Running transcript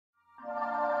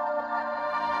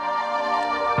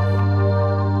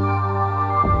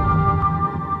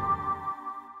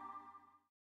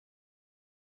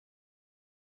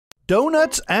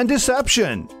Doughnuts and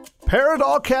Deception,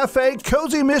 Paradol Cafe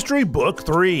Cozy Mystery Book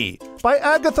 3 by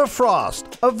Agatha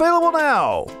Frost, available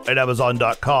now at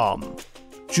Amazon.com.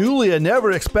 Julia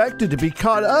never expected to be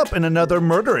caught up in another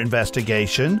murder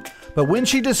investigation, but when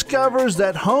she discovers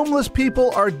that homeless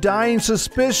people are dying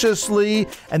suspiciously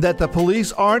and that the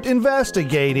police aren't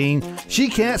investigating, she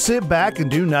can't sit back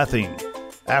and do nothing.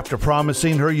 After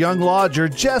promising her young lodger,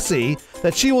 Jessie,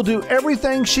 that she will do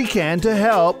everything she can to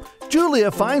help,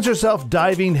 Julia finds herself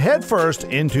diving headfirst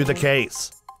into the case,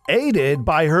 aided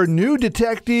by her new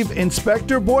detective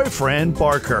inspector boyfriend,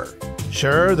 Barker.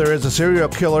 Sure, there is a serial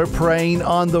killer preying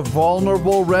on the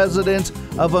vulnerable residents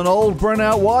of an old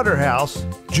burnout waterhouse.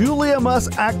 Julia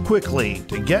must act quickly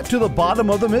to get to the bottom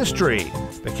of the mystery.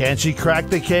 But can she crack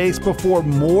the case before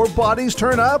more bodies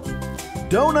turn up?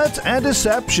 Doughnuts and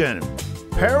Deception,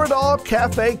 Paradol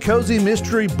Cafe Cozy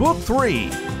Mystery Book 3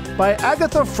 by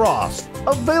Agatha Frost,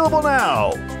 available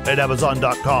now at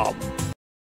Amazon.com.